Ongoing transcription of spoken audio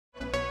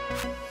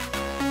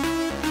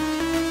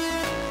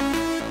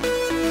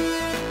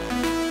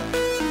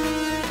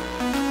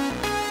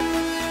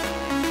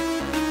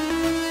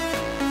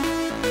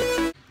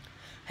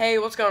Hey,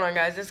 what's going on,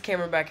 guys? It's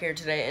Cameron back here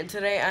today, and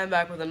today I'm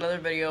back with another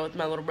video with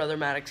my little brother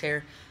Maddox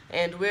here,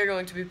 and we're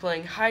going to be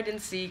playing hide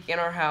and seek in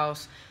our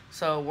house.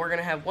 So we're going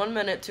to have 1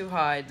 minute to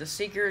hide. The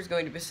seeker is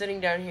going to be sitting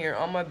down here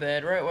on my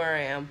bed, right where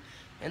I am,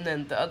 and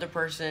then the other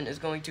person is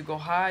going to go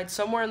hide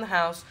somewhere in the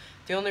house.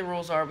 The only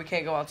rules are we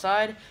can't go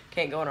outside,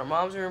 can't go in our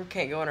mom's room,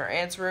 can't go in our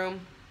aunt's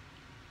room,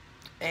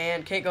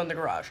 and can't go in the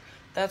garage.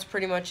 That's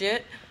pretty much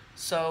it.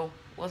 So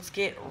let's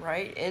get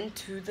right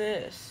into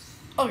this.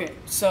 Okay,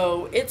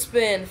 so it's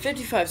been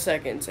 55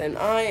 seconds, and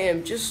I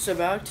am just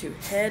about to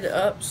head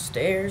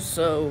upstairs,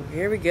 so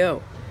here we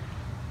go.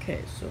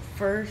 Okay, so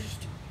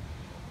first,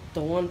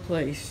 the one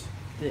place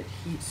that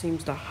he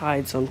seems to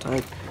hide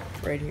sometimes,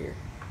 right here.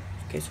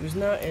 Okay, so he's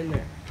not in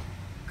there.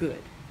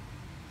 Good.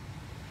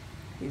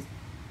 He's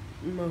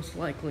most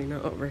likely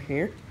not over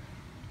here.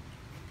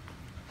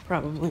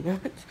 Probably not.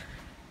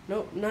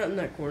 Nope, not in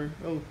that corner.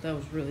 Oh, that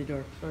was really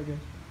dark. Sorry, guys.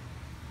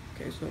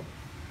 Okay, so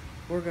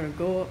we're gonna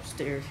go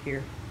upstairs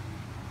here.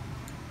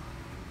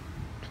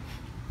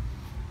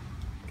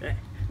 Okay.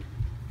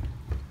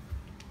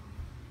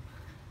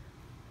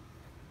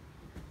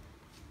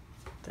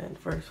 Then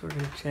first we're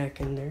gonna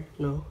check in there.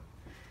 No.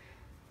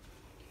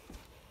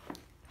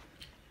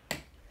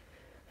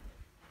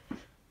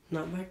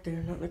 Not back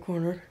there, not in the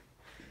corner.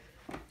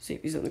 See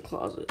if he's in the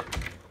closet.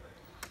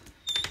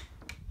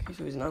 Okay,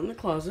 so he's not in the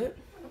closet.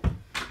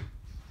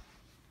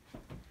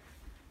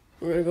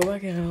 We're gonna go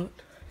back out.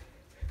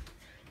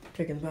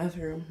 Check in the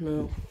bathroom.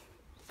 No.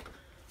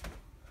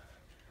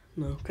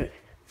 No, okay.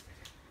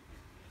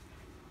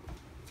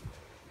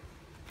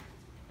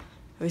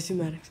 Have you seen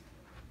Maddox?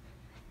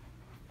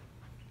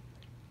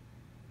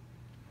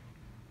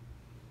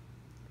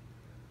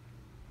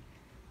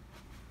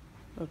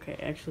 Okay,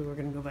 actually we're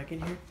gonna go back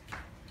in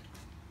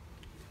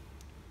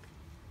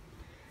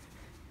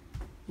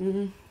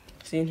here.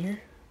 See in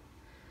here?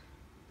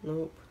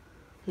 Nope.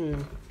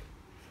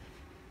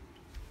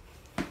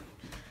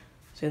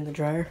 See in the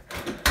dryer?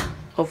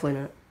 Hopefully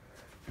not.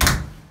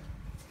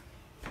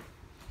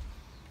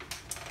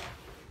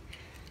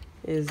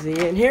 Is he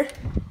in here?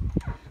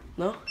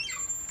 No?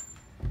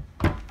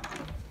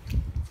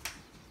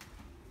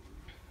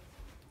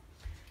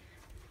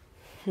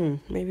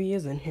 Maybe he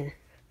is in here.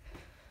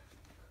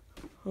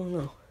 Oh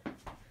no.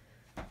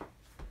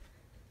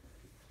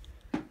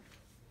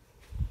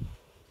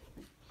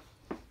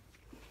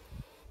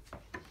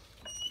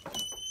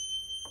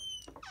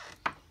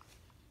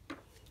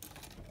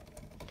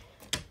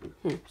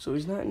 So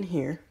he's not in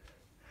here.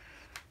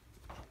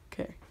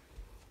 Okay.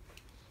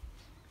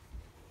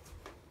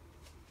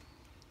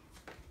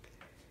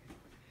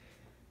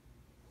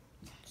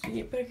 So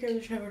get back here in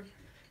the shower.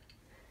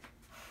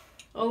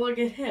 Oh, look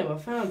at him. I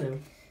found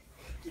him.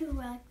 You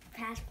walked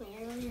past me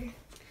earlier.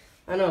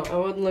 I know. I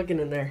wasn't looking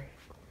in there.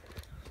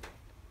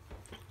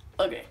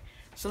 Okay.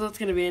 So that's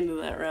going to be into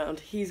that round.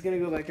 He's going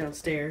to go back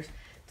downstairs.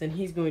 Then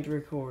he's going to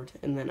record.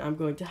 And then I'm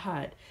going to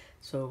hide.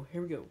 So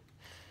here we go.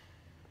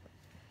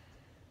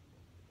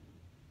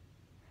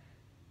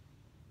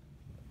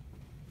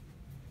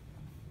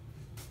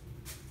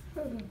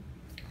 I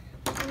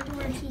wonder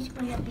where he's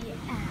going to be at.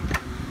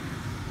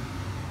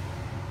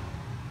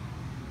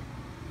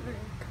 We're going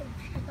to come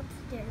check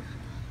upstairs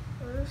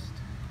first.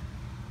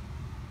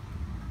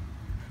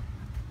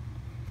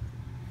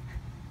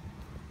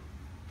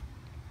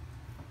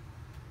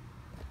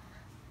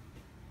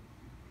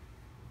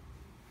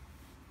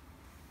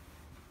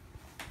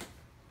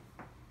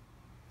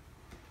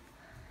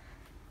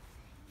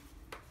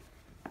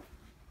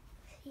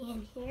 See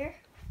in here?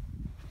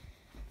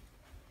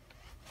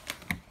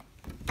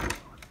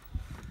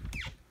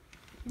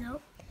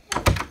 Nope,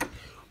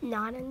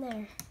 not in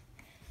there.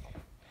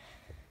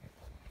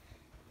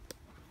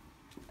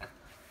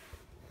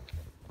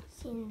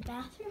 See in the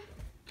bathroom?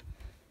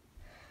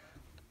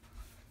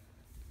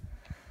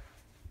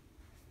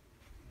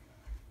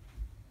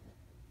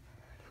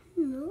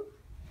 No,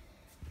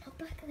 not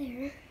back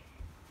there.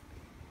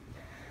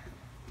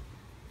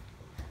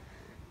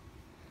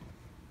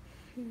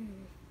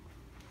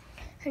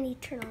 I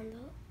need to turn on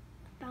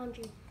the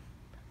boundary.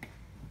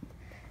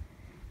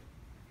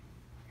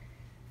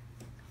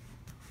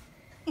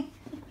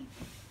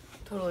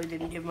 Totally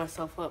didn't give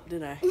myself up,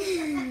 did I?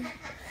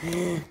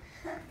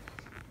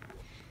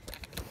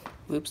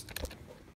 Whoops.